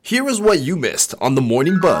Here is what you missed on the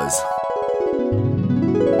Morning Buzz.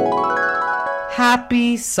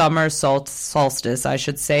 Happy summer solstice, I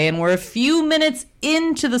should say. And we're a few minutes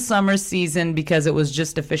into the summer season because it was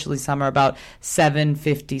just officially summer about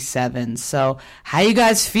 7:57. So how you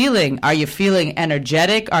guys feeling? Are you feeling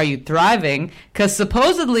energetic? Are you thriving? Because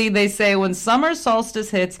supposedly they say when summer solstice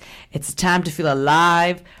hits, it's time to feel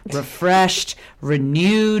alive, refreshed,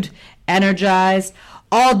 renewed, energized,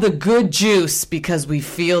 all the good juice because we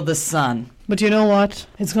feel the sun. But you know what?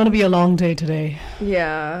 It's going to be a long day today.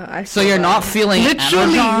 Yeah. So you're not feeling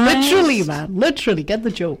Literally, man. Literally. Get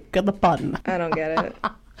the joke. Get the pun. I don't get it.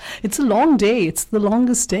 It's a long day. It's the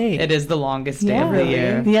longest day. It is the longest day of the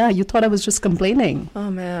year. Yeah, you thought I was just complaining.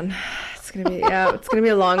 Oh, man. It's gonna be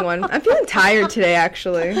a long one. I'm feeling tired today,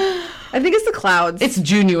 actually. I think it's the clouds. It's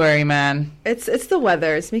January, man. It's the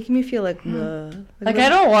weather. It's making me feel like I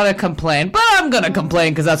don't want to complain, but I'm gonna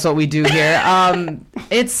complain because that's what we do here.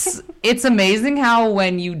 It's amazing how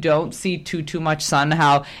when you don't see too much sun,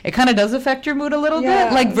 how it kind of does affect your mood a little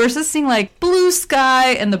bit. Like versus seeing like blue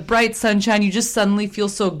sky and the bright sunshine, you just suddenly feel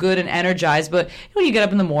so good and energized. But when you get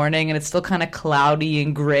up in the morning and it's still kind of cloudy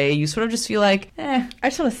and gray, you sort of just feel like, I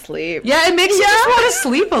just want to sleep. Yeah, it makes you just want to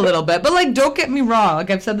sleep a little bit. But like, don't get me wrong. Like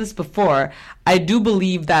I've said this before, I do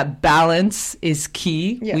believe that balance is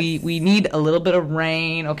key. Yes. We need a little bit of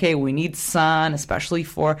rain. Okay, we need sun, especially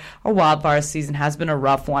for our wildfire season has been a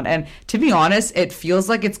rough one. And to be honest, it feels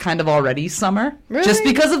like it's kind of already summer. Really? Just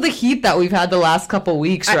because of the heat that we've had the last couple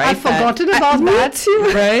weeks, right? I've forgotten about that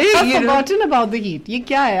too. Right? I've forgotten about the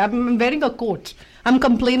heat. I'm wearing a coat. I'm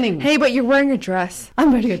complaining. Hey, but you're wearing a dress.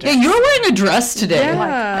 I'm wearing a dress. Yeah, you're wearing a dress today.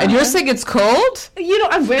 Yeah. And you're saying it's cold?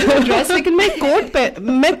 I'm wearing a dress. Lekin मैं coat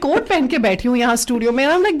पहन के बैठी हूँ यहाँ studio में.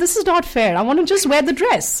 And I'm like, this is not fair. I want to just wear the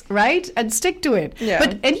dress, right? And stick to it. Yeah.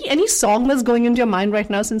 But any song that's going into your mind right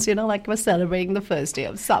now since, like we're celebrating the first day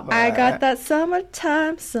of summer. I got that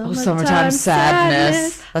summertime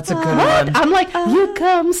sadness. That's a good one. I'm like, here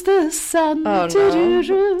comes the sun. Oh,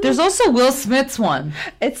 no. There's also Will Smith's one.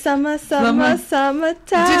 It's summertime.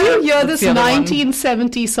 Did you hear this the other one?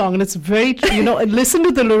 1970 song? And it's very, listen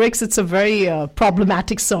to the lyrics. It's a very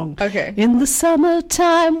problematic song. Okay. In the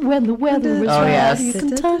summertime when the weather is right, yes. you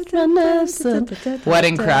can touch my nerves.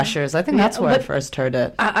 Wedding Crashers. I think that's where I first heard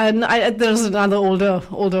it. And there's another older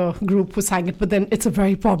group who sang it, but then it's a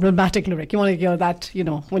very problematic lyric. You want to hear that,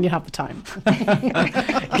 when you have the time.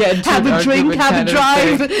 Have a drink, have a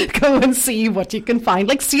drive, go and see what you can find.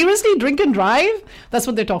 Like, seriously, drink and drive? That's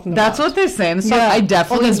what they're talking about. That's what they're saying. So Yeah. I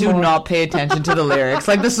definitely do more. not pay attention to the lyrics.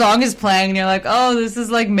 Like, the song is playing and you're like, oh, this is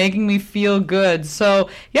like making me feel good. So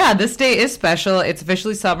yeah, this day is special. It's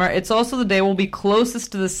officially summer. It's also the day we'll be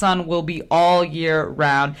closest to the sun will be all year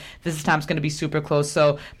round. This time's going to be super close.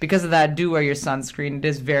 So because of that, do wear your sunscreen. It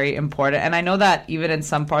is very important. And I know that even in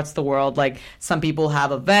some parts of the world, like some people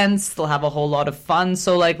have events, they'll have a whole lot of fun.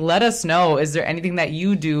 So like, let us know, is there anything that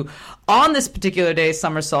you do on this particular day,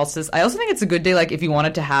 summer solstice? I also think it's a good day, like if you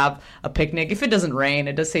wanted to have a picnic, if it doesn't rain,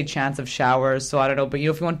 it does say chance of showers, so I don't know, but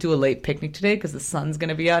if you want to do a late picnic today because the sun's going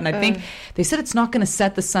to be out, and I think they said it's not going to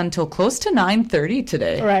set the sun till close to 9:30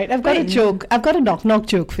 today. Right, I've got a joke. I've got a knock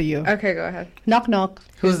joke for you. Okay, go ahead. Knock knock.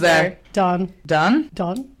 Who's there? Don. Dawn?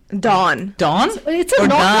 Don? Dawn. It's a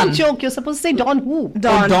knock joke. You're supposed to say Don who?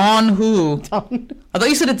 Dawn. Dawn who? Don. I thought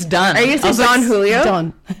you said it's done. Are you saying Don Julio?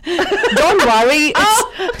 Don. Don't worry.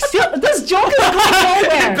 This joke is going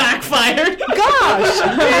nowhere. It backfired. Gosh.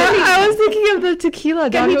 I was thinking of the tequila.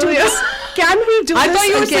 Can we do this? Can we do I this thought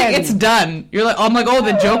you were again? saying it's done. You're like, I'm like, oh,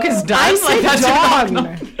 the joke is done. I like, said that's your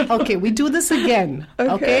Don. Okay, we do this again.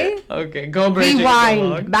 Okay? Okay, go Bridget.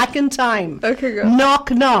 Rewind. Back in time. Okay, go.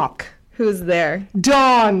 Knock knock. Who's there?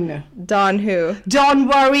 Dawn. Dawn who? Don't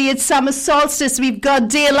worry, it's summer solstice. We've got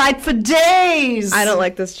daylight for days. I don't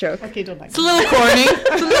like this joke. Okay, don't like It's a little corny.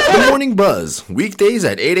 The Morning Buzz, weekdays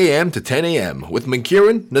at 8 a.m. to 10 a.m. with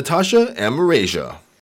McKieran, Natasha, and Malaysia.